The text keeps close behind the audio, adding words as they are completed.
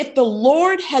If the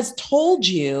Lord has told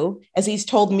you, as he's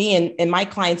told me and my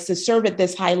clients, to serve at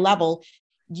this high level,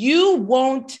 you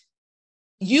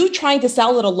trying to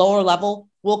sell at a lower level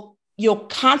you'll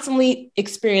constantly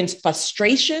experience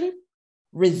frustration,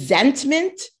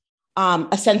 resentment,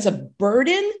 a sense of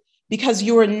burden, because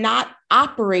you are not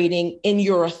operating in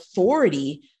your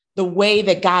authority the way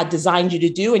that God designed you to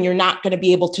do, and you're not going to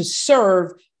be able to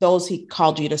serve those he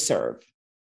called you to serve.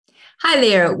 Hi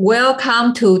there.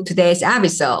 Welcome to today's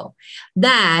episode.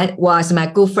 That was my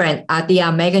good friend, Adia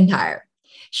McIntyre.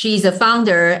 She's the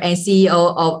founder and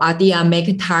CEO of Adia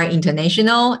McIntyre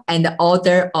International and the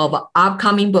author of an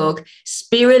upcoming book,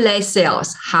 Spirit-Led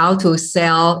Sales, How to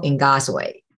Sell in God's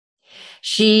Way.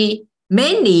 She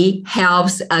mainly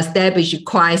helps establish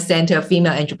Christ-centered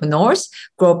female entrepreneurs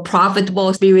grow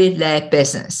profitable spirit-led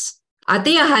business.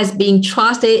 Adia has been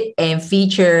trusted and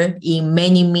featured in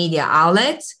many media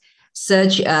outlets,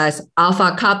 such as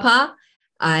Alpha Kappa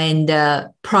and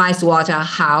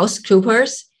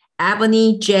PricewaterhouseCoopers,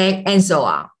 Ebony, Jack, and so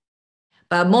on.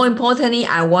 But more importantly,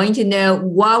 I want you to know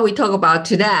what we talk about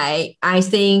today. I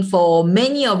think for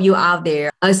many of you out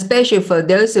there, especially for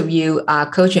those of you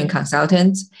coaching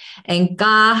consultants, and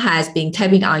God has been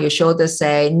tapping on your shoulder,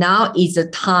 say, now is the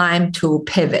time to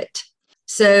pivot.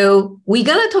 So we're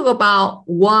going to talk about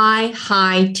why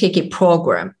high ticket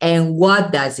program and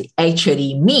what does it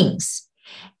actually means.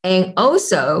 And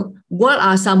also, what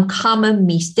are some common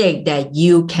mistakes that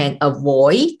you can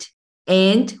avoid?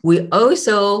 And we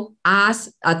also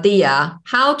ask Adia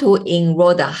how to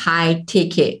enroll the high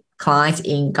ticket clients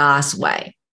in God's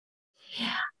way.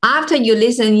 After you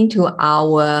listening to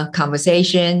our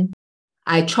conversation,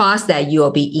 I trust that you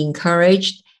will be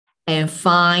encouraged and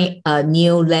find a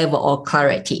new level of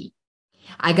clarity.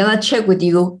 I'm going to check with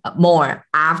you more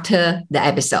after the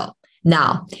episode.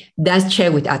 Now, let's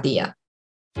check with Adia.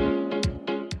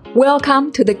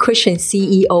 Welcome to the Christian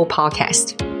CEO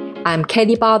podcast. I'm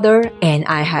Katie Butler, and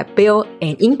I have built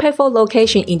an impactful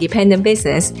location-independent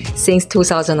business since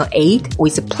 2008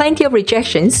 with plenty of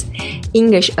rejections,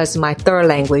 English as my third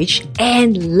language,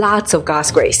 and lots of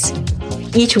God's grace.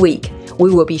 Each week, we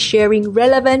will be sharing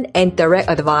relevant and direct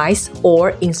advice or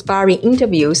inspiring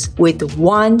interviews with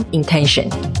one intention.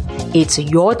 It's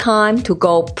your time to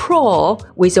go pro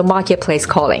with your marketplace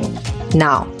calling.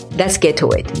 Now, let's get to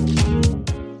it.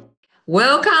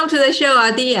 Welcome to the show,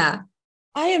 Adia.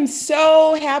 I am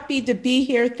so happy to be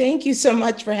here. Thank you so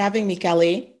much for having me,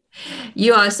 Kelly.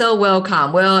 You are so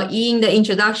welcome. Well, in the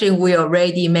introduction, we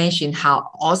already mentioned how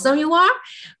awesome you are,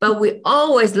 but we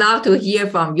always love to hear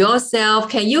from yourself.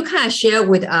 Can you kind of share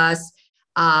with us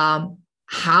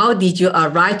how did you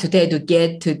arrive today to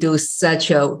get to do such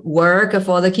a work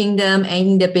for the kingdom and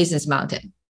in the business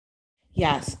mountain?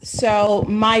 Yes. So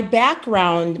my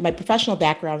professional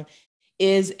background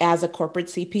is as a corporate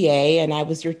CPA, and I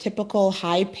was your typical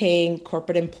high-paying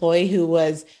corporate employee who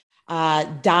was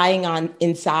dying on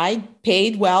inside,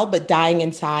 paid well, but dying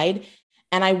inside.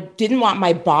 And I didn't want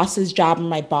my boss's job and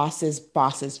my boss's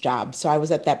boss's job. So I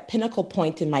was at that pinnacle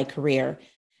point in my career,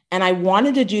 and I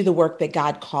wanted to do the work that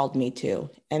God called me to.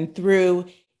 And through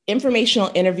informational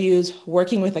interviews,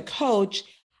 working with a coach,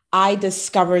 I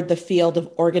discovered the field of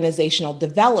organizational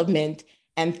development,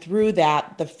 and through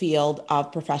that, the field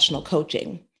of professional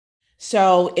coaching.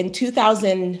 So in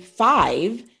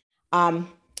 2005,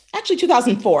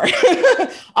 2004,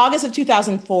 August of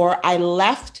 2004, I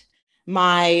left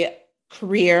my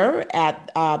career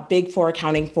at Big Four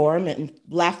accounting firm and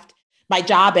left my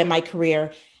job and my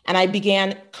career. And I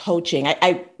began coaching.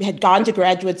 I had gone to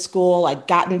graduate school. I'd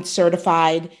gotten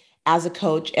certified as a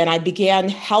coach, and I began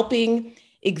helping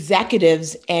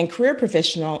executives and career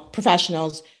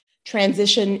professionals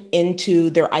transition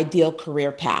into their ideal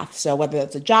career path. So whether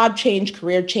that's a job change,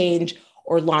 career change,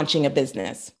 or launching a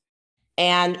business.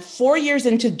 And 4 years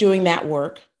into doing that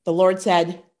work, the Lord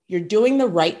said, you're doing the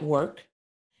right work.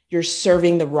 You're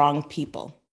serving the wrong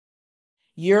people.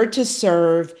 You're to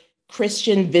serve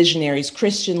Christian visionaries,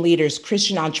 Christian leaders,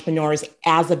 Christian entrepreneurs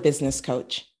as a business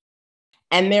coach.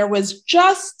 And there was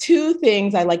just two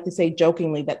things, I like to say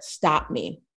jokingly, that stopped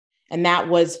me. And that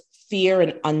was fear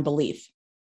and unbelief.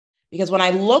 Because when I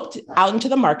looked out into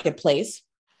the marketplace,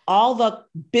 all the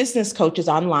business coaches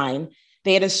online,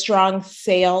 they had a strong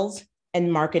sales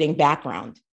and marketing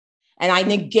background. And I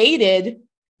negated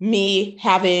me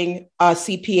having a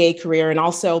CPA career and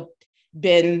also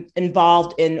been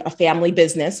involved in a family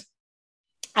business.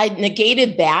 I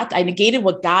negated that. I negated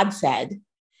what God said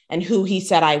and who he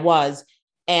said I was,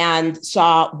 and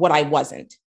saw what I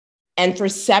wasn't. And for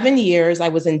 7 years, I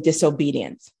was in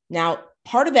disobedience. Now,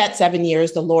 part of that 7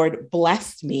 years, the Lord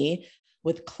blessed me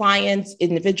with clients,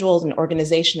 individuals, and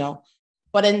organizational.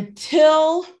 But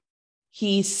until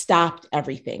he stopped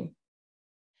everything.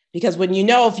 Because when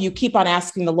if you keep on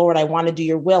asking the Lord, I want to do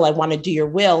your will, I want to do your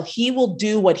will, he will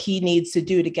do what he needs to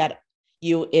do to get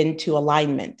you into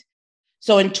alignment.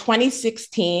 So in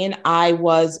 2016, I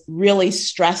was really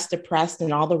stressed, depressed,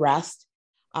 and all the rest.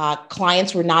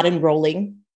 Clients were not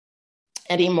enrolling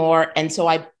anymore. And so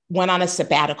I went on a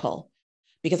sabbatical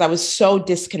because I was so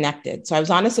disconnected. So I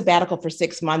was on a sabbatical for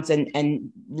 6 months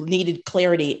and needed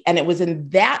clarity. And it was in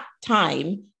that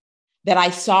time that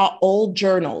I saw old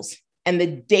journals and the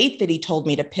date that he told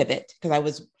me to pivot, because I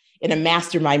was in a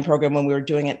mastermind program when we were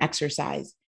doing an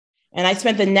exercise. And I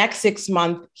spent the next 6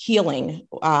 months healing,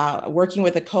 working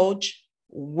with a coach,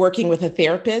 working with a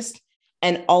therapist,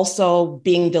 and also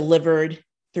being delivered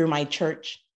through my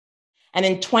church. And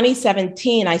in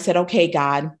 2017, I said, okay,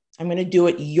 God, I'm going to do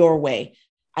it your way.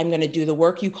 I'm going to do the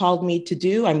work you called me to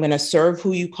do. I'm going to serve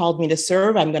who you called me to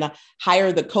serve. I'm going to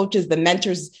hire the coaches, the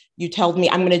mentors you told me.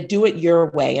 I'm going to do it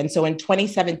your way. And so in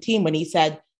 2017, when he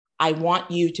said, I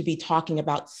want you to be talking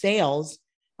about sales,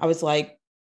 I was like,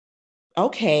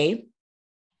 okay.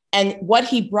 And what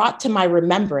he brought to my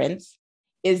remembrance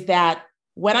is that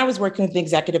when I was working with an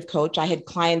executive coach, I had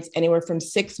clients anywhere from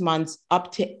 6 months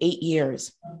up to 8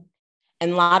 years.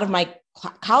 And a lot of my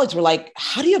colleagues were like,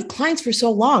 how do you have clients for so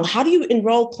long? How do you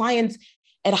enroll clients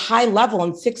at a high level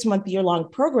in 6 month, year-long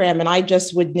program? And I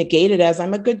just would negate it as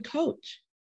I'm a good coach.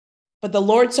 But the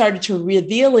Lord started to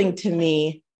revealing to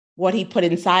me what he put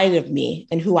inside of me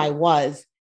and who I was.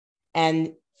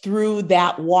 And through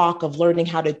that walk of learning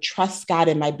how to trust God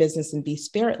in my business and be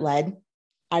spirit-led,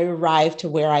 I arrived to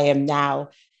where I am now,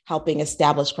 helping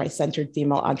establish Christ-centered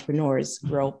female entrepreneurs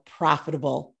grow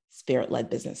profitable spirit-led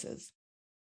businesses.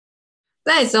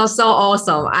 That is so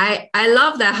awesome. I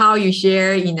love that how you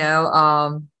share,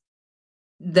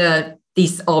 the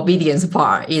disobedience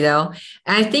part,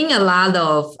 I think a lot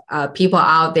of people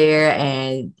out there,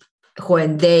 and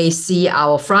when they see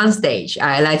our front stage,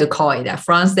 I like to call it that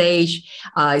front stage,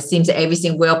 it seems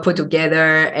everything well put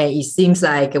together, and it seems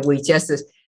like we just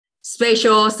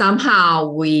special. Somehow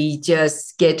we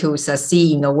just get to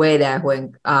succeed in a way that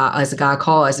when as God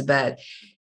calls us. But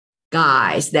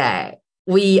guys, that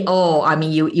we all,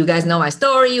 you guys know my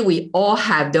story. We all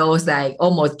have those like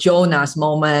almost Jonah's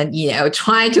moment,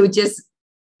 trying to just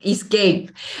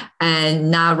escape and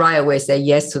not right away say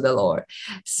yes to the Lord.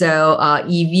 So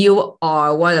if you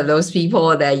are one of those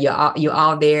people that you're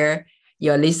out there,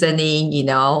 you're listening,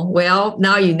 well,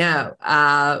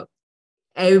 now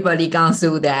everybody gone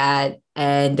through that.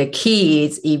 And the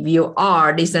kids, if you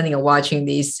are listening and watching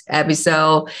this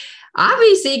episode,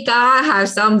 obviously God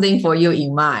has something for you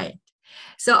in mind.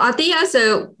 So Atiya,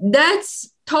 so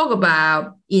let's talk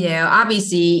about,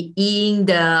 obviously in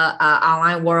the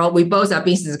online world, we both are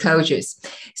business coaches.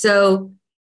 So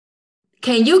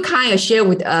can you kind of share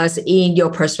with us in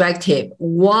your perspective,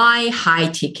 why high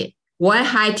ticket? Why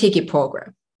high ticket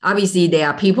program? Obviously, there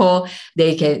are people,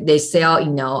 they sell,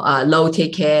 low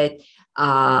ticket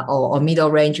or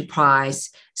middle range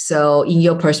price. So in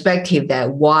your perspective,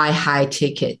 that why high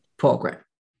ticket program?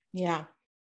 Yeah.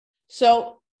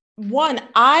 So one,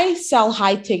 I sell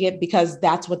high ticket because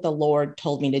that's what the Lord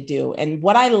told me to do. And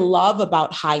what I love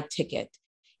about high ticket,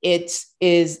 is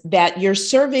that you're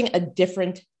serving a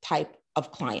different type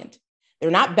of client.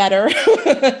 They're not better.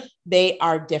 They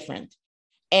are different.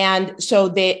 And so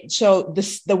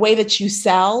the way that you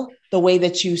sell, the way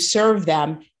that you serve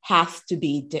them has to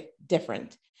be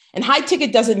different. And high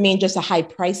ticket doesn't mean just a high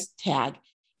price tag.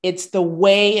 It's the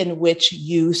way in which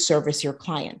you service your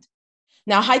client.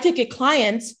 Now, high ticket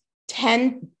clients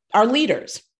are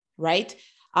leaders, right?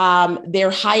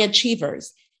 They're high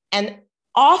achievers. And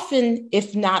often,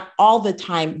 if not all the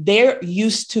time, they're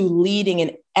used to leading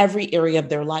in every area of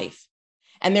their life.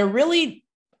 And they're really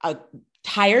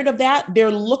tired of that.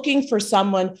 They're looking for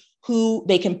someone who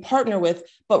they can partner with,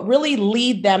 but really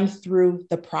lead them through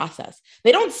the process.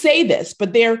 They don't say this,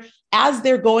 but as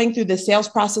they're going through the sales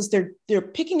process, they're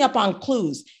picking up on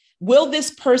clues. Will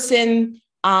this person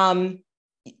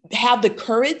have the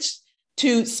courage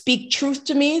to speak truth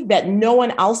to me that no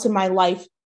one else in my life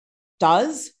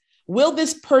does? Will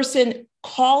this person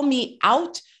call me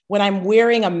out when I'm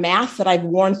wearing a mask that I've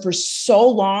worn for so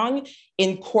long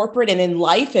in corporate and in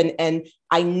life, and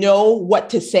I know what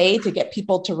to say to get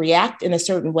people to react in a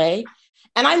certain way?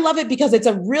 And I love it because it's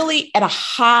really at a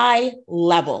high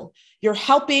level. You're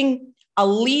helping a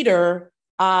leader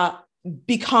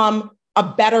become a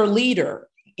better leader.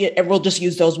 We'll just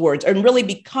use those words, and really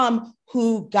become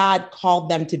who God called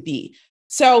them to be.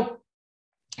 So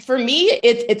for me,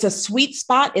 it's a sweet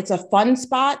spot. It's a fun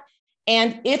spot.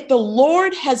 And if the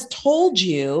Lord has told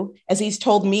you, as he's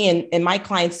told me and my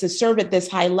clients, to serve at this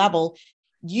high level,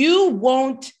 you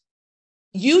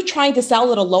trying to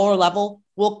sell at a lower level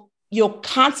you'll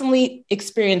constantly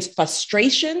experience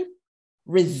frustration,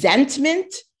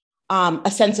 resentment,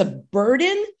 a sense of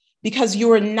burden, because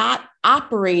you are not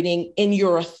operating in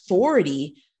your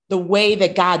authority the way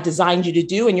that God designed you to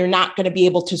do, and you're not going to be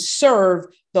able to serve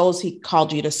those he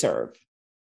called you to serve.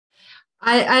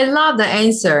 I love the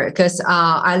answer because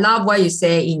I love what you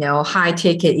say, high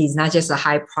ticket is not just a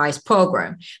high price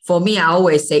program. For me, I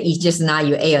always say it's just not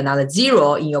you add another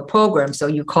zero in your program. So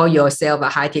you call yourself a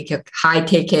high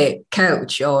ticket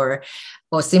coach or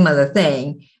similar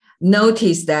thing.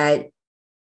 Notice that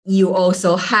you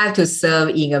also have to serve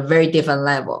in a very different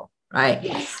level, right?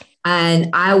 Yes. And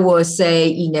I will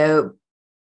say,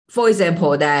 for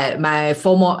example, that my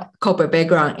former corporate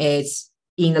background is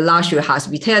in the luxury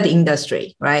hospitality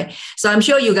industry, right? So I'm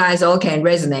sure you guys all can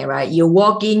resonate, right? You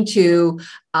walk into,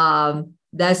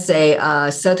 let's say,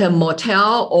 a certain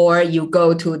motel, or you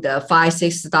go to the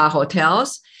 5-6 star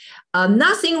hotels.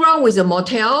 Nothing wrong with the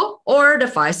motel or the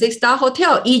 5-6 star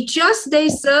hotel. It's just they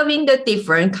serving the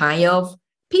different kind of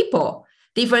people,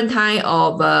 different kind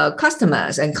of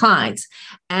customers and clients.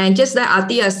 And just like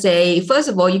Althea say, first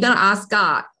of all, you're going to ask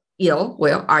God,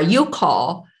 are you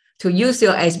called to use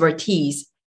your expertise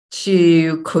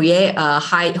to create a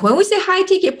high, when we say high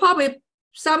ticket, probably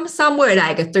somewhere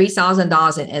like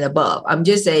 $3,000 and above. I'm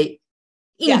just saying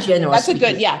in general. That's a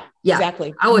good,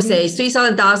 exactly. I would say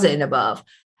 $3,000 and above.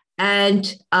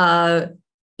 And,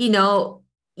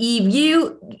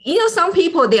 if some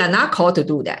people, they are not called to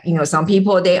do that. Some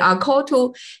people, they are called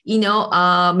to,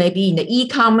 maybe in the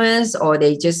e-commerce, or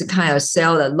they just kind of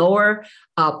sell the lower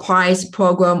price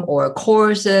program or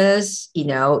courses.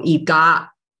 If God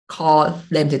called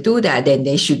them to do that, then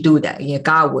they should do that.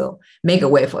 God will make a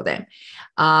way for them.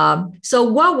 So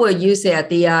what would you say,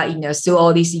 Althea, through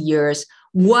all these years,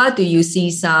 what do you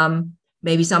see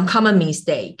maybe some common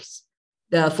mistakes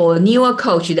for a newer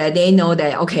coach that they know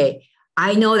that, okay,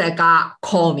 I know that God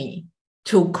called me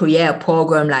to create a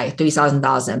program like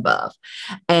 $3,000 and above.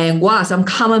 And what are some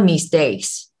common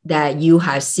mistakes that you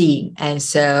have seen? And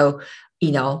so,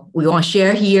 we want to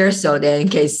share here so that it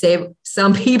can save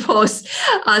some people's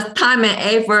time and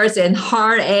efforts and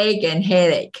heartache and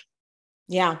headache.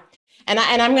 Yeah. And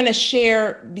I'm going to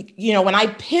share, when I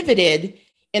pivoted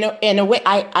in a way,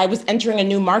 I was entering a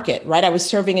new market, right? I was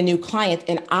serving a new client,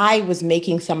 and I was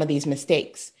making some of these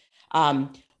mistakes.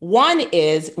 One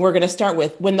is, we're going to start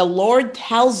with, when the Lord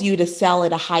tells you to sell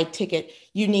at a high ticket,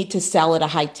 you need to sell at a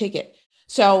high ticket.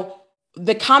 So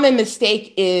the common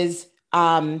mistake is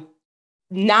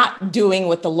not doing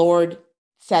what the Lord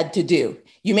said to do.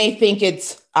 You may think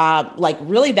it's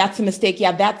really, that's a mistake.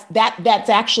 Yeah, that's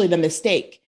actually the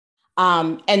mistake.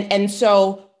 And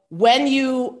so when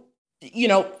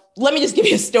let me just give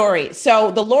you a story.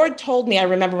 So the Lord told me, I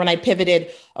remember when I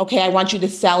pivoted, okay, I want you to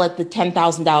sell at the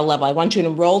 $10,000 level. I want you to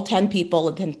enroll 10 people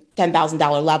at the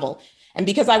 $10,000 level. And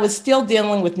because I was still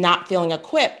dealing with not feeling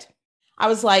equipped, I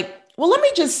was like, well, let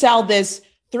me just sell this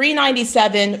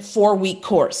 $397 4-week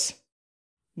course.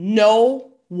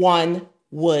 No one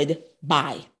would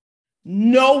buy.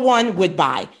 No one would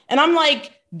buy. And I'm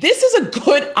like, this is a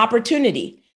good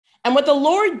opportunity. And what the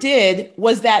Lord did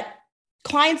was that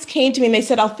clients came to me and they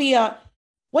said, Althea,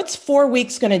 what's 4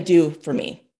 weeks going to do for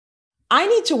me? I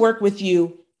need to work with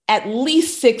you at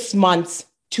least 6 months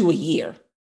to a year,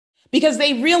 because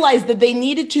they realized that they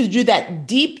needed to do that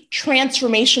deep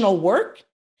transformational work.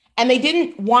 And they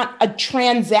didn't want a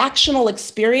transactional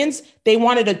experience. They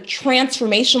wanted a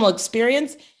transformational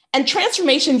experience. And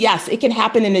transformation, yes, it can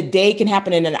happen in a day, it can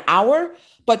happen in an hour.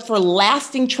 But for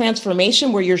lasting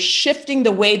transformation, where you're shifting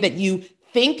the way that you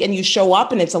think and you show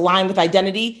up and it's aligned with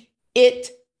identity, it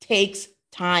takes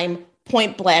time,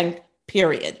 point blank,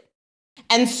 period.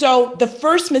 And so the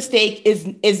first mistake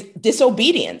is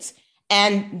disobedience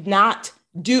and not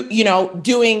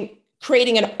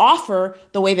creating an offer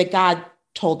the way that God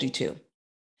told you to.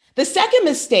 The second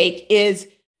mistake is,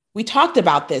 we talked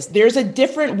about this, there's a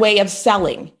different way of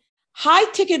selling. High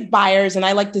ticket buyers, and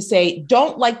I like to say,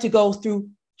 don't like to go through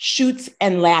chutes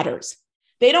and ladders.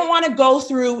 They don't want to go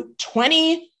through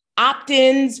 20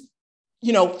 opt-ins,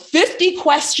 50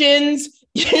 questions,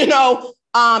 10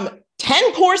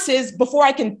 courses before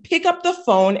I can pick up the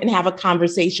phone and have a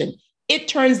conversation. It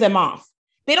turns them off.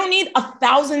 They don't need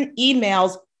 1,000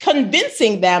 emails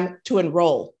convincing them to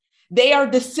enroll. They are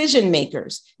decision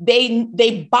makers.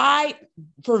 They buy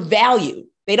for value.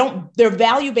 They're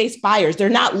value-based buyers. They're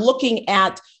not looking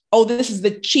at, oh, this is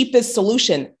the cheapest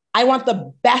solution. I want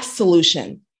the best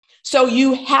solution. So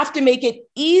you have to make it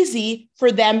easy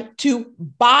for them to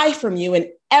buy from you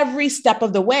in every step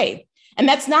of the way. And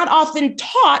that's not often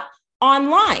taught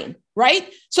online,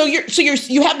 right? So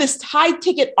you have this high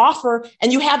ticket offer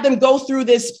and you have them go through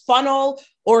this funnel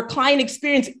or client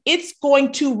experience. It's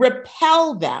going to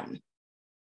repel them.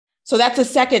 So that's a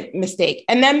second mistake.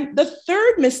 And then the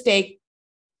third mistake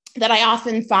that I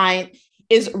often find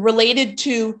is related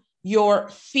to your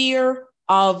fear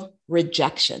of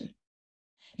rejection.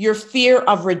 Your fear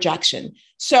of rejection.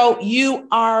 So you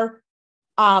are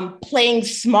playing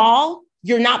small.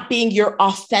 You're not being your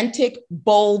authentic,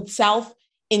 bold self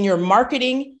in your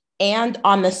marketing and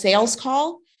on the sales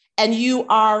call. And you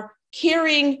are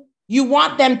you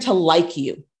want them to like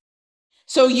you.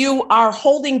 So you are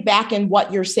holding back in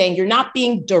what you're saying. You're not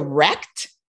being direct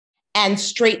and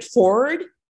straightforward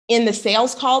in the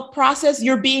sales call process.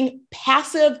 You're being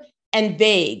passive and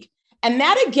vague. And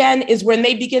that, again, is when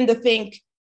they begin to think,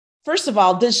 first of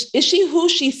all, is she who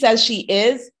she says she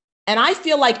is? And I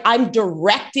feel like I'm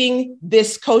directing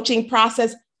this coaching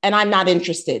process and I'm not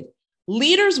interested.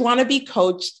 Leaders want to be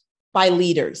coached by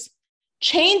leaders.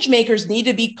 Change makers need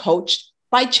to be coached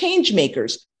by change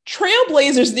makers.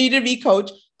 Trailblazers need to be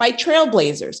coached by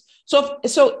trailblazers. So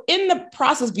in the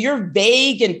process, if you're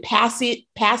vague and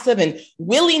passive and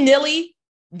willy-nilly,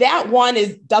 that one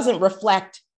doesn't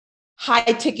reflect high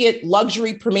ticket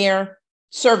luxury premier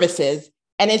services,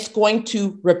 and it's going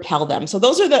to repel them. So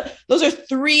those are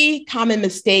three common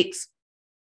mistakes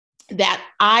that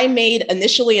I made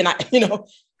initially, and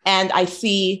I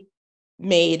see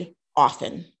made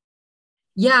often.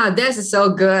 Yeah, that's so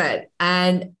good.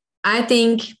 And I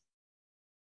think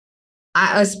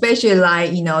I especially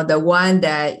like, the one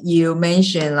that you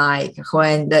mentioned, like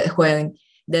when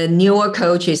the newer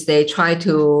coaches, they try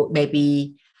to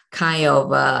maybe kind of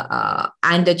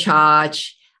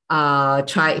undercharge,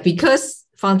 because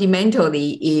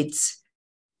fundamentally it's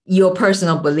your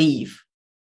personal belief,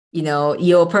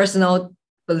 your personal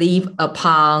belief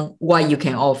upon what you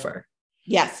can offer.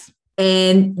 Yes.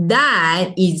 And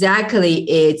that exactly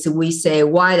is, we say,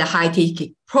 why the high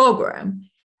ticket program,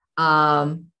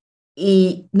 normally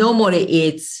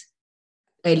it's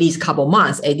at least a couple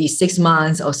months, at least 6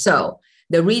 months or so.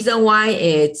 The reason why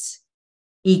it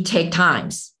takes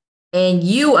times. And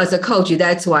you as a coach,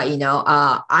 that's why,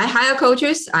 I hire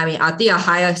coaches. I mean,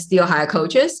 I still hire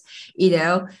coaches,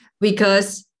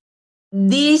 because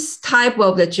this type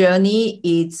of the journey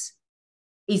is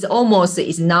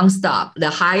nonstop. The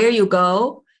higher you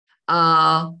go,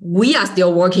 we are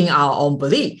still working our own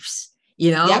beliefs,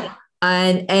 Yep.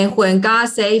 And when God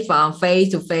say from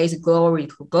faith to faith, glory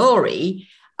to glory,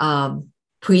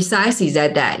 precisely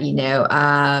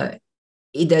that,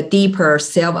 the deeper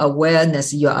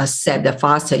self-awareness you accept, the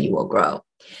faster you will grow.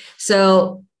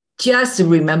 So just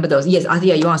remember those. Yes,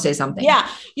 Athea, you want to say something? Yeah.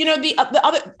 The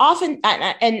other often,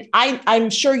 and I'm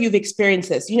sure you've experienced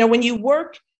this, when you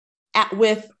work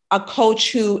with a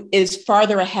coach who is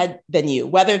farther ahead than you,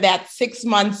 whether that's 6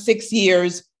 months, 6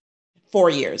 years, 4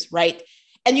 years, right?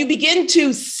 And you begin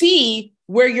to see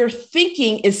where your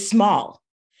thinking is small.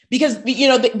 Because,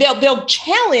 they'll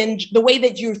challenge the way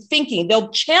that you're thinking. They'll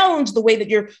challenge the way that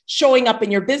you're showing up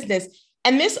in your business.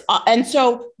 And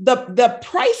so the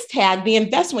price tag, the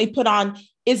investment we put on,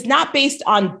 is not based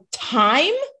on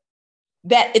time.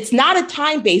 That it's not a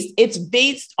time-based, it's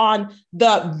based on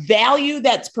the value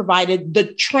that's provided,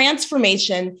 the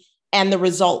transformation, and the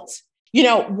results.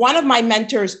 One of my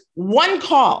mentors, one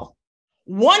call,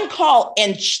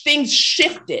 and things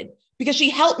shifted, because she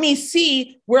helped me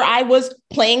see where I was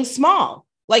playing small.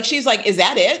 Like, she's like, is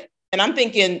that it? And I'm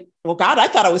thinking, well, God, I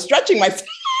thought I was stretching myself.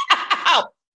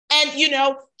 And,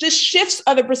 just shifts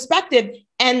of the perspective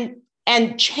and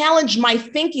challenged my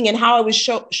thinking and how I was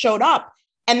showed up.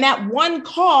 And that one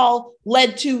call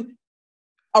led to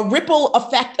a ripple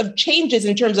effect of changes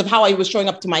in terms of how I was showing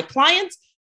up to my clients,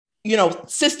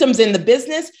 systems in the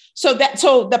business. So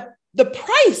the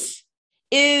price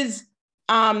is,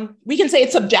 we can say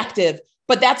it's subjective,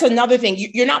 but that's another thing.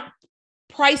 You're not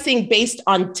pricing based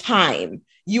on time.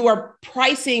 You are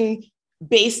pricing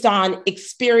based on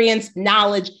experience,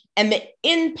 knowledge, and the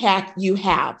impact you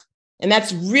have. And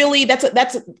that's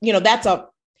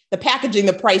the packaging,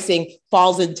 the pricing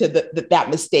falls into that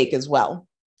mistake as well.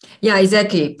 Yeah,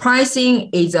 exactly. Pricing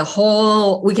is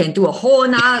we can do a whole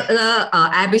nother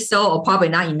episode, or probably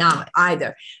not enough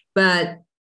either. But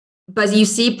you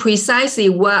see precisely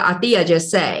what Athea just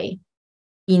said.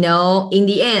 In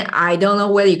the end, I don't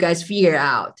know whether you guys figure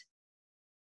out.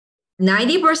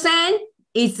 90%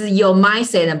 is your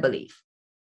mindset and belief.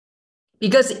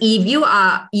 Because if you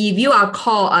are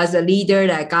called as a leader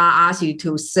that God asks you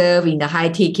to serve in the high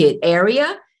ticket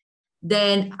area,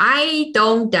 then I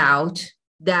don't doubt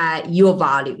that your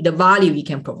value, the value you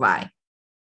can provide.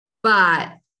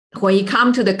 But when you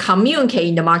come to the communicate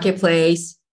in the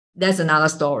marketplace, that's another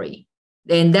story.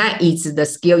 And that is the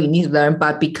skill you need to learn.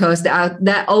 But because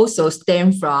that also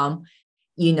stems from,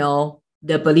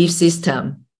 the belief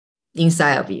system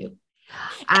inside of you.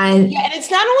 And it's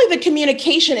not only the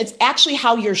communication, it's actually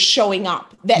how you're showing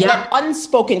up. That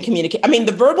unspoken communication. I mean,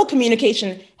 the verbal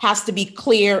communication has to be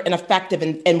clear and effective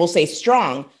and we'll say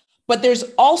strong. But there's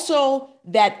also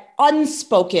that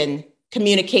unspoken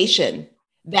communication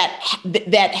that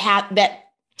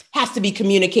has to be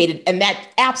communicated. And that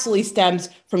absolutely stems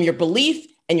from your belief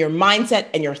and your mindset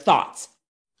and your thoughts,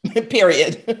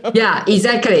 period. Yeah,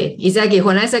 exactly.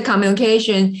 When I say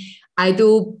communication, I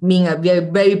do mean a very,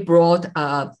 very broad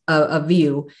a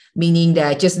view, meaning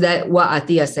that just that what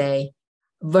Athea say,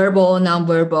 verbal,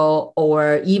 nonverbal,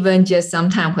 or even just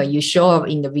sometimes when you show up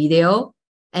in the video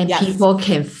and people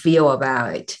can feel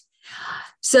about it.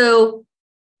 So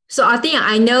Athea,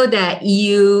 I know that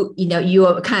you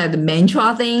are kind of the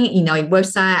mantra thing, in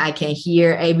website, I can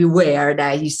hear everywhere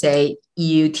that you say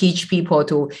you teach people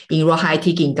to enroll high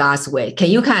ticket in God's way.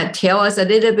 Can you kind of tell us a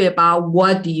little bit about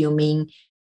what do you mean?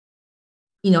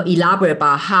 Elaborate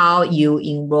about how you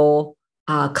enroll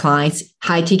clients,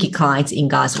 high ticket clients in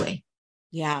God's way.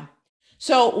 Yeah.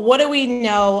 So what do we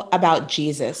know about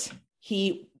Jesus?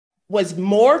 He was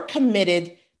more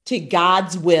committed to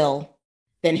God's will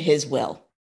than his will,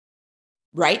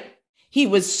 right? He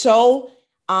was so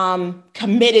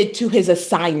committed to his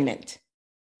assignment.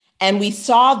 And we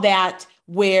saw that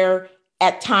where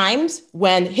at times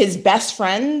when his best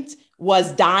friend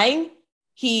was dying,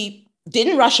 he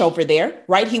didn't rush over there,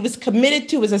 right? He was committed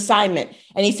to his assignment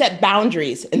and he set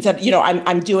boundaries and said,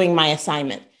 I'm doing my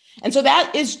assignment. And so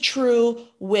that is true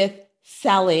with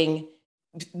selling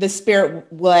the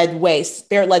spirit-led way,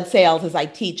 spirit-led sales as I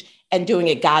teach, and doing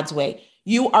it God's way.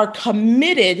 You are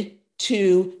committed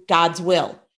to God's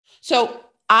will. So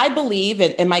I believe,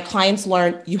 and my clients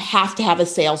learn, you have to have a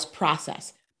sales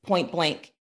process, point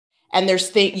blank. And there's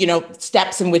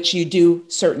steps in which you do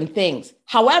certain things.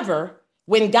 However,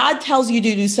 when God tells you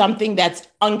to do something that's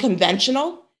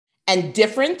unconventional and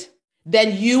different,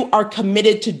 then you are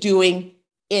committed to doing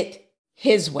it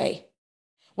his way.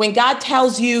 When God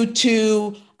tells you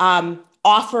to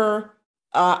offer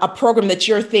a program that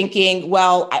you're thinking,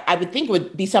 well, I would think it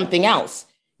would be something else,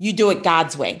 you do it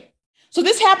God's way. So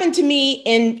this happened to me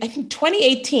in, I think,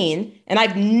 2018, and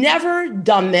I've never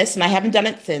done this, and I haven't done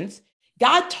it since.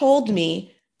 God told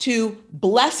me to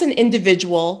bless an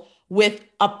individual with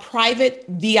a private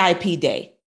VIP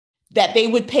day that they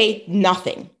would pay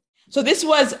nothing. So this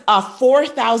was a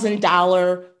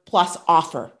 $4,000 plus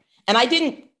offer. And I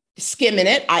didn't skim in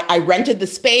it. I rented the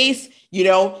space,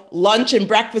 lunch and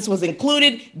breakfast was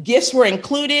included, gifts were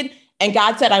included. And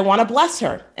God said, I want to bless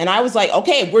her. And I was like,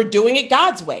 okay, we're doing it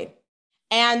God's way.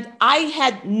 And I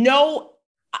had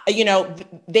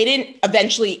they didn't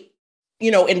eventually,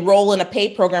 enroll in a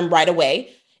pay program right away.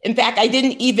 In fact, I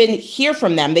didn't even hear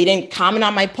from them. They didn't comment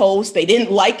on my posts. They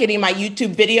didn't like any of my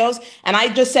YouTube videos. And I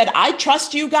just said, I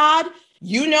trust you, God.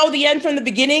 You know the end from the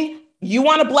beginning. You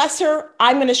want to bless her?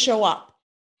 I'm going to show up.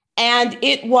 And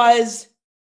it was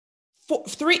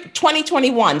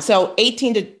 2021. So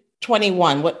 18 to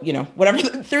 21, whatever,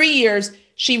 3 years,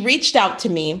 she reached out to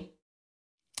me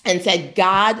and said,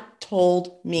 God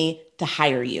told me to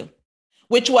hire you,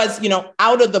 which was,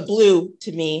 out of the blue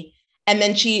to me. And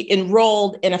then she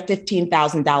enrolled in a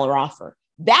 $15,000 offer.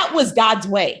 That was God's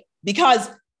way, because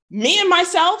me and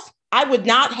myself, I would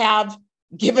not have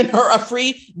given her a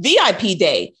free VIP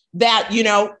day that,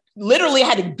 literally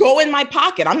had to go in my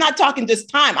pocket. I'm not talking just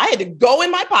time. I had to go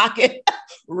in my pocket,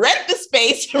 rent the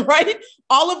space, right?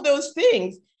 All of those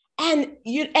things. And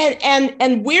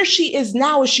where she is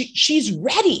now is she's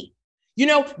ready.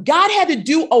 God had to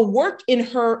do a work in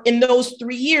her in those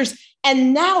 3 years.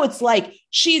 And now it's like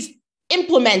she's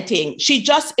implementing. She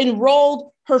just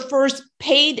enrolled her first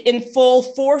paid in full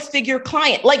 4-figure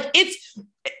client. Like it's,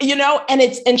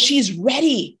 and she's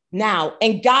ready now.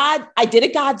 And I did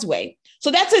it God's way. So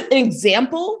that's an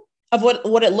example of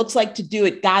what it looks like to do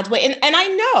it God's way. And I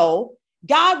know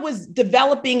God was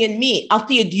developing in me.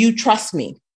 Althea, do you trust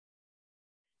me?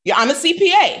 Yeah, I'm a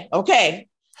CPA. Okay.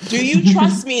 Do you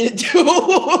trust me to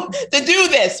do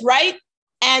this? Right.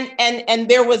 And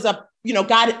there was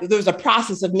there was a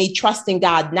process of me trusting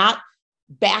God, not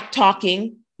back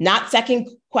talking, not second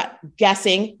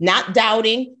guessing, not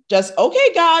doubting, just,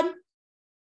 okay, God,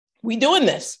 we doing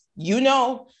this,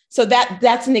 So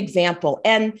that's an example.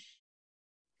 And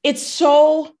it's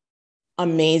so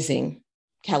amazing,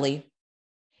 Kelly.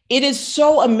 it is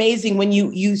so amazing when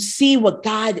you see what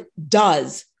God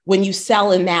does when you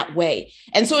sell in that way.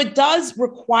 And so it does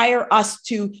require us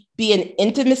to be in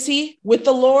intimacy with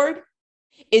the Lord.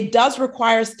 It does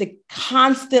require us to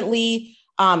constantly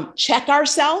check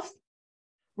ourselves,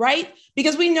 right?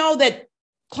 Because we know that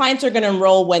clients are going to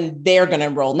enroll when they're going to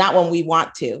enroll, not when we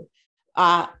want to.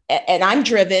 And I'm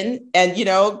driven, and,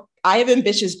 I have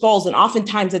ambitious goals. And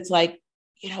oftentimes it's like,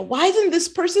 why isn't this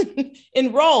person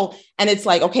enroll? And it's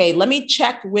like, okay, let me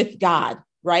check with God,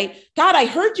 right? God, I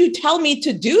heard you tell me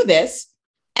to do this,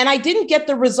 and I didn't get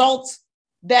the results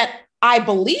that I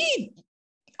believe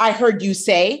I heard you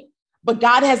say, but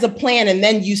God has a plan. And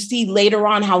then you see later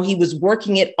on how he was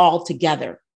working it all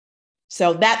together.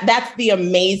 So that's the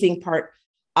amazing part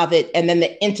of it. And then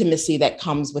the intimacy that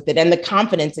comes with it and the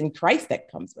confidence in Christ that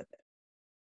comes with it.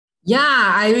 Yeah,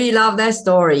 I really love that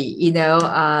story.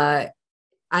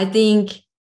 I think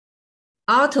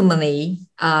ultimately,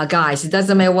 guys, it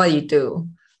doesn't matter what you do,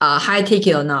 high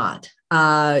ticket or not.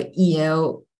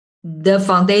 The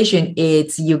foundation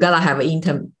is you gotta have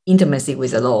intimacy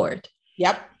with the Lord.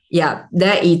 Yep. Yeah,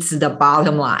 that is the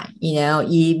bottom line.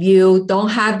 If you don't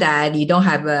have that, you don't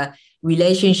have a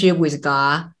relationship with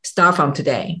God, start from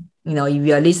today. If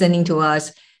you're listening to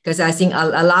us, because I think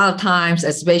a lot of times,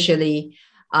 especially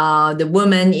the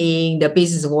women in the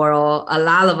business world, a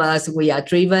lot of us, we are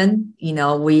driven,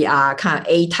 we are kind of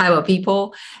A type of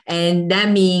people. And that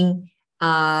means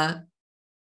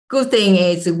good thing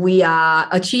is we are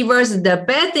achievers. The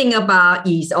bad thing about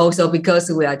is also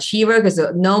because we are achievers,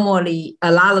 because normally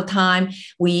a lot of time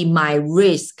we might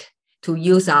risk to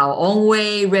use our own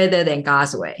way rather than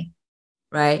God's way,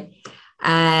 right?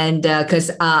 And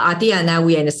because Adia and I,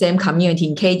 we are in the same community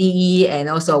in KDE, and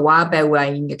also a while back we are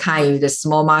in the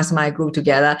small mastermind group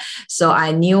together. So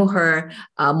I knew her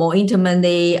more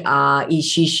intimately.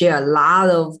 She shared a lot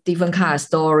of different kind of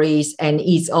stories, and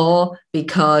it's all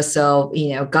because of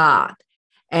God.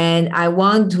 And I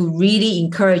want to really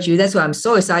encourage you. That's why I'm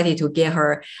so excited to get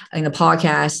her in the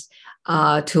podcast.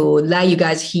 To let you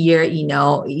guys hear,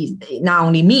 not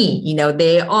only me,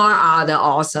 there are other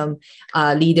awesome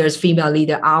leaders, female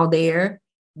leaders out there.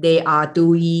 They are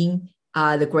doing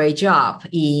the great job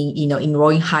in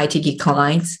enrolling high ticket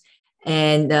clients.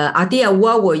 And Adia,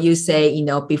 what will you say,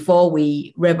 before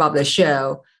we wrap up the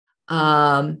show?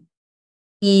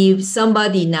 If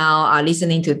somebody now are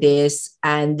listening to this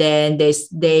and then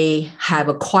they have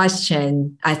a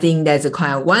question, I think that's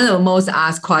one of the most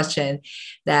asked questions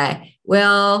that,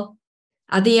 well,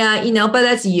 Adia, but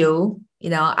that's you.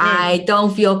 I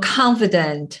don't feel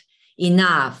confident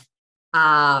enough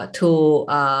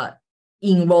to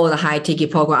enroll the high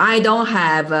ticket program. I don't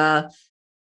have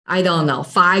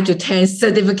 5 to 10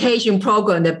 certification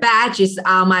program. The badges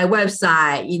on my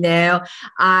website.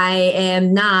 I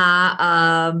am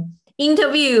not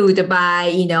interviewed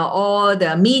by all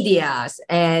the medias.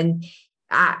 And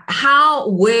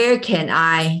where can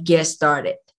I get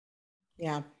started?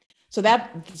 Yeah.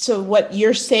 So what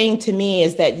you're saying to me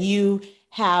is that you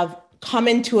have come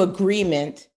into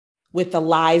agreement with the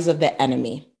lies of the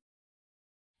enemy.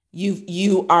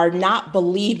 You are not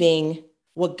believing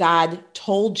what God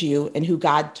told you and who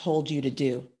God told you to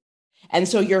do. And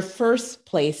so your first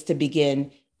place to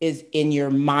begin is in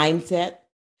your mindset,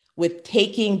 with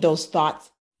taking those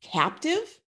thoughts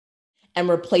captive and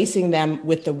replacing them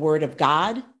with the word of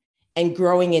God and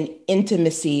growing in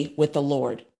intimacy with the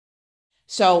Lord.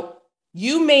 So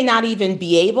you may not even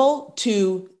be able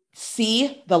to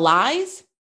see the lies,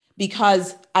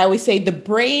 because I always say the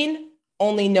brain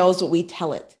only knows what we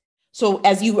tell it. So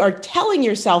as you are telling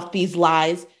yourself these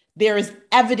lies, there is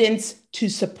evidence to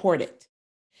support it.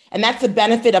 And that's the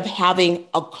benefit of having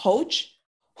a coach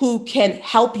who can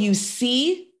help you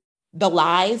see the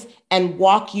lies and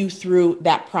walk you through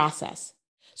that process.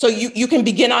 So you can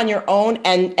begin on your own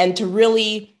and to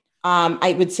really,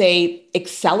 I would say,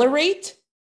 accelerate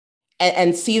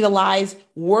and see the lies.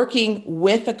 Working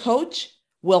with a coach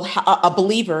a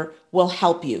believer will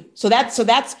help you. So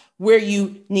that's where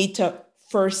you need to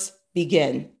first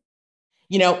begin.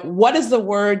 What does the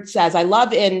word says? I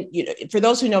love for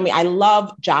those who know me, I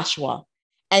love Joshua.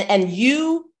 And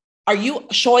are you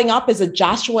showing up as a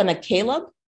Joshua and a Caleb?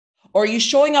 Or are you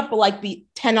showing up like the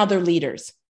 10 other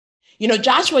leaders?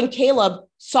 Joshua and Caleb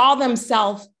saw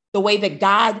themselves the way that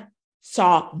God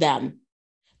saw them.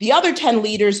 The other 10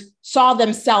 leaders saw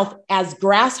themselves as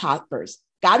grasshoppers.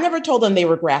 God never told them they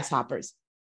were grasshoppers.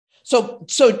 So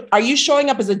are you showing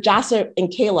up as a Joshua and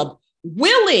Caleb,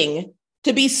 willing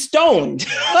to be stoned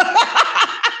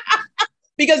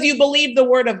because you believe the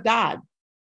word of God?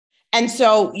 And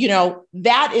so,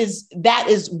 that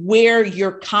is where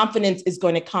your confidence is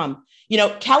going to come.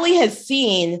 Kelly has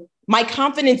seen my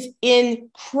confidence in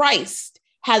Christ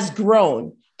has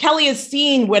grown. Kelly has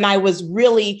seen when I was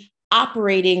really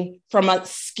operating from a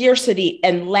scarcity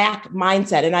and lack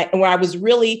mindset, and where I was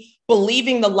really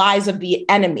believing the lies of the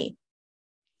enemy.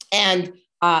 And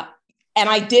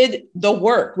I did the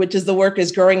work, which is the work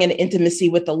is growing in intimacy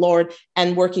with the Lord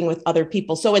and working with other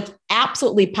people. So it's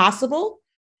absolutely possible.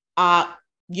 God,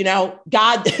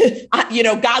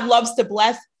 God loves to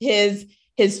bless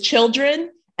his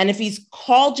children. And if he's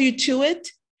called you to it,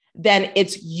 then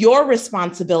it's your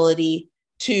responsibility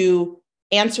to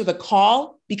answer the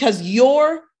call, because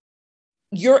your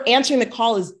answering the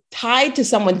call is tied to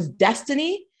someone's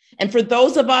destiny. And for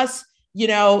those of us,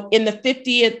 in the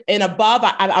 50 and above,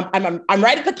 I'm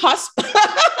right at the cusp.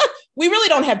 We really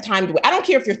don't have time to wait. I don't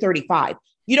care if you're 35.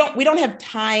 We don't have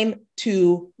time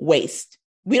to waste.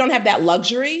 We don't have that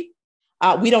luxury.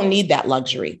 We don't need that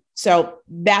luxury. So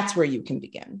that's where you can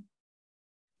begin.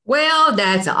 Well,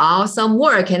 that's awesome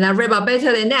work. And I wrap up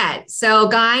better than that. So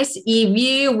guys, if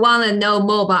you want to know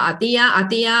more about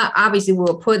Adia, obviously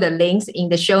we'll put the links in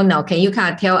the show note. Can you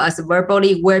kind of tell us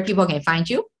verbally where people can find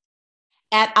you?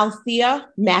 At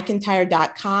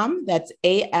AltheaMcIntyre.com. That's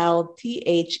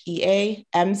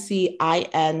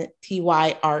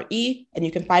AltheaMcIntyre. And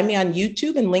you can find me on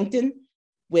YouTube and LinkedIn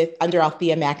under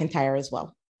Althea McIntyre as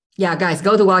well. Yeah, guys,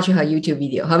 go to watch her YouTube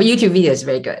video. Her YouTube video is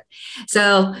very good.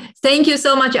 So thank you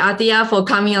so much, Adia, for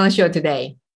coming on the show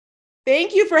today.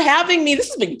 Thank you for having me. This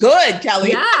has been good,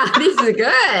 Kelly. Yeah, this is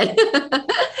good.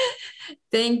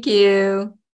 Thank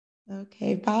you.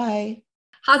 Okay, bye.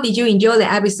 How did you enjoy the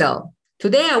episode?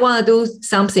 Today, I want to do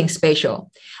something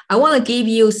special. I want to give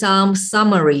you some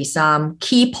summary, some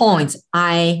key points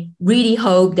I really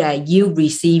hope that you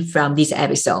receive from this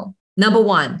episode. Number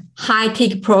one,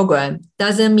 high-ticket program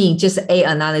doesn't mean just add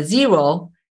another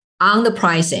zero on the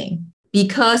pricing.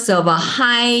 Because of a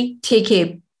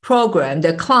high-ticket program,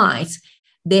 the clients,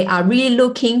 they are really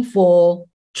looking for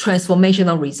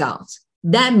transformational results.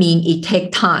 That means it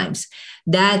takes time.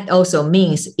 That also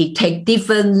means it takes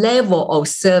different level of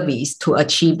service to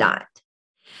achieve that.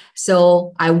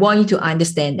 So I want you to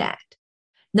understand that.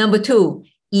 Number two,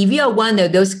 if you are one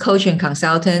of those coaching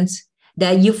consultants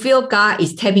that you feel God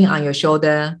is tapping on your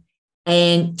shoulder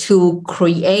and to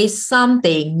create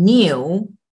something new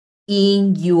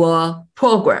in your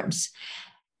programs,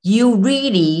 you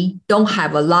really don't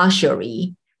have a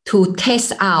luxury to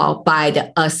test out by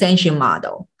the ascension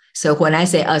model. So when I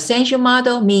say ascension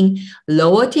model, mean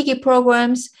lower ticket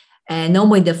programs, and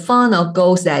normally the funnel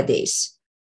goes like this: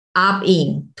 opt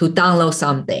in to download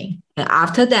something. And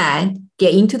after that,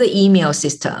 get into the email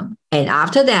system. And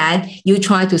after that, you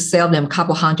try to sell them a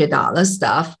couple $100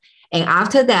 stuff. And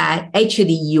after that,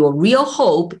 actually your real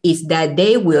hope is that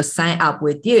they will sign up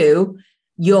with you,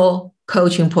 your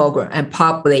coaching program, and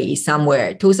probably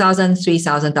somewhere $2,000,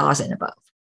 $3,000 and above.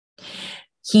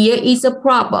 Here is a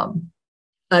problem,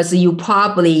 as you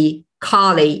probably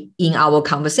call it in our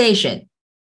conversation.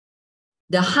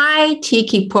 The high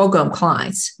ticket program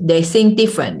clients, they think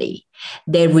differently.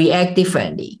 They react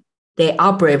differently. They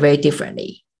operate very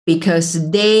differently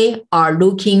because they are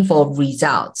looking for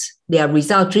results. They are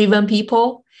result-driven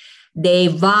people. They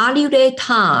value their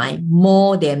time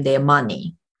more than their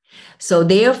money. So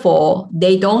therefore,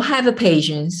 they don't have the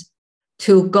patience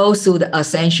to go through the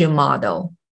ascension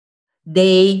model.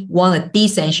 They want a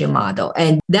descension model.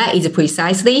 And that is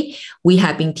precisely we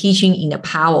have been teaching in the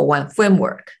Power One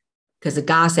framework. Because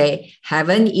God said,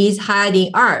 heaven is higher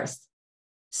than earth.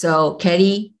 So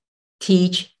Kelly,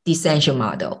 teach descension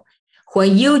model.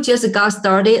 When you just got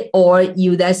started, or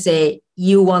you, let's say,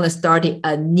 you want to start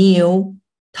a new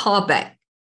topic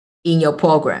in your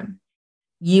program,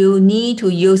 you need to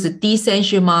use the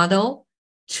descension model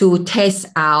to test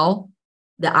out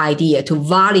the idea, to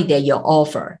validate your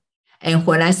offer. And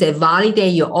when I say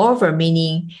validate your offer,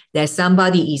 meaning that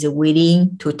somebody is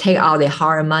willing to take out their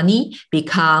hard money,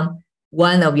 become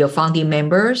one of your founding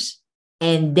members.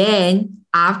 And then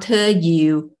after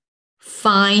you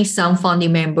find some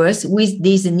founding members with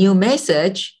this new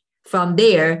message, from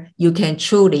there, you can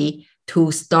truly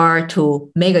to start to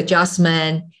make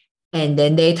adjustment and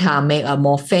then later make a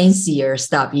more fancier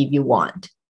stuff if you want.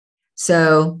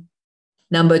 So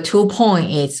number 2 point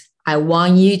is, I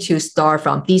want you to start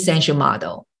from descension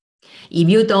model. If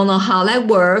you don't know how that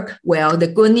works, well, the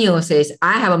good news is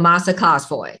I have a masterclass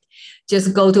for it.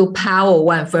 Just go to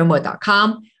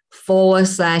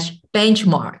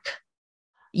poweroneframework.com/benchmark.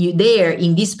 You there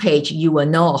in this page, you will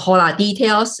know a whole lot of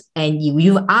details. And if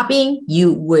you opt in,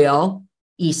 you will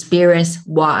experience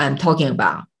what I'm talking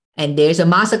about. And there's a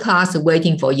masterclass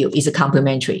waiting for you. It's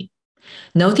complimentary.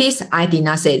 Notice I did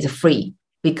not say it's free.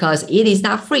 because it is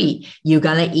not free. You're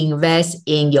going to invest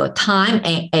in your time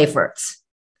and efforts.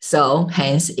 So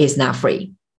hence it's not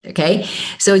free. Okay.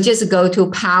 So just go to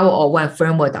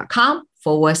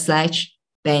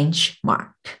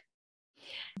powerofoneframework.com/benchmark.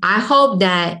 I hope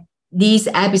that this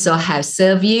episode has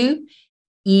served you.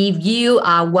 If you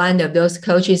are one of those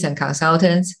coaches and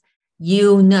consultants,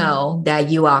 you know that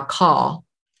you are called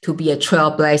to be a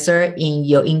trailblazer in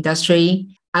your industry.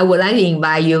 I would like to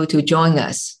invite you to join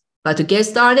us. But to get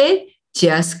started,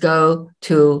 just go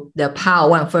to the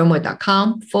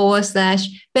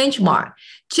powerofoneframework.com/benchmark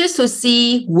just to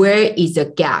see where is the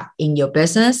gap in your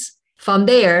business. From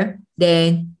there,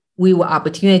 then we will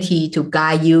opportunity to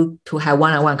guide you to have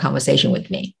one-on-one conversation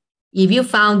with me. If you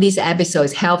found this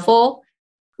episode helpful,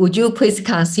 would you please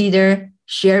consider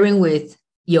sharing with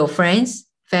your friends,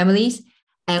 families,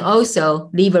 and also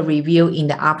leave a review in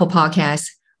the Apple Podcast?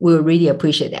 We will really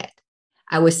appreciate that.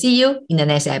 I will see you in the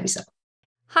next episode.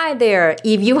 Hi there.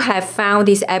 If you have found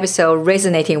this episode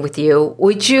resonating with you,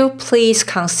 would you please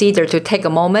consider to take a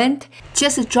moment?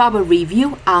 Just drop a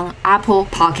review on Apple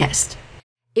Podcast.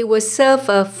 It will serve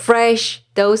a fresh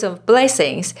dose of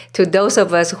blessings to those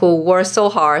of us who work so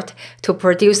hard to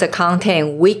produce the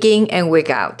content week in and week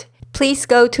out. Please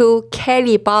go to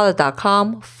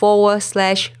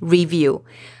kellybutler.com/review.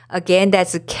 Again,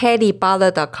 that's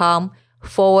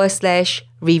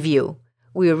kellybutler.com/review.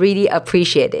 We really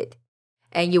appreciate it.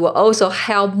 And you will also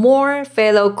help more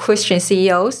fellow Christian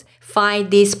CEOs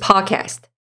find this podcast.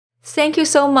 Thank you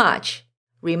so much.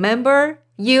 Remember,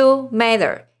 you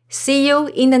matter. See you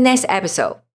in the next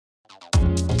episode.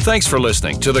 Thanks for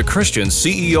listening to the Christian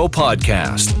CEO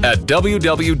Podcast at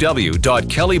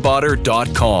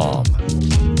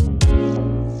www.kellybotter.com.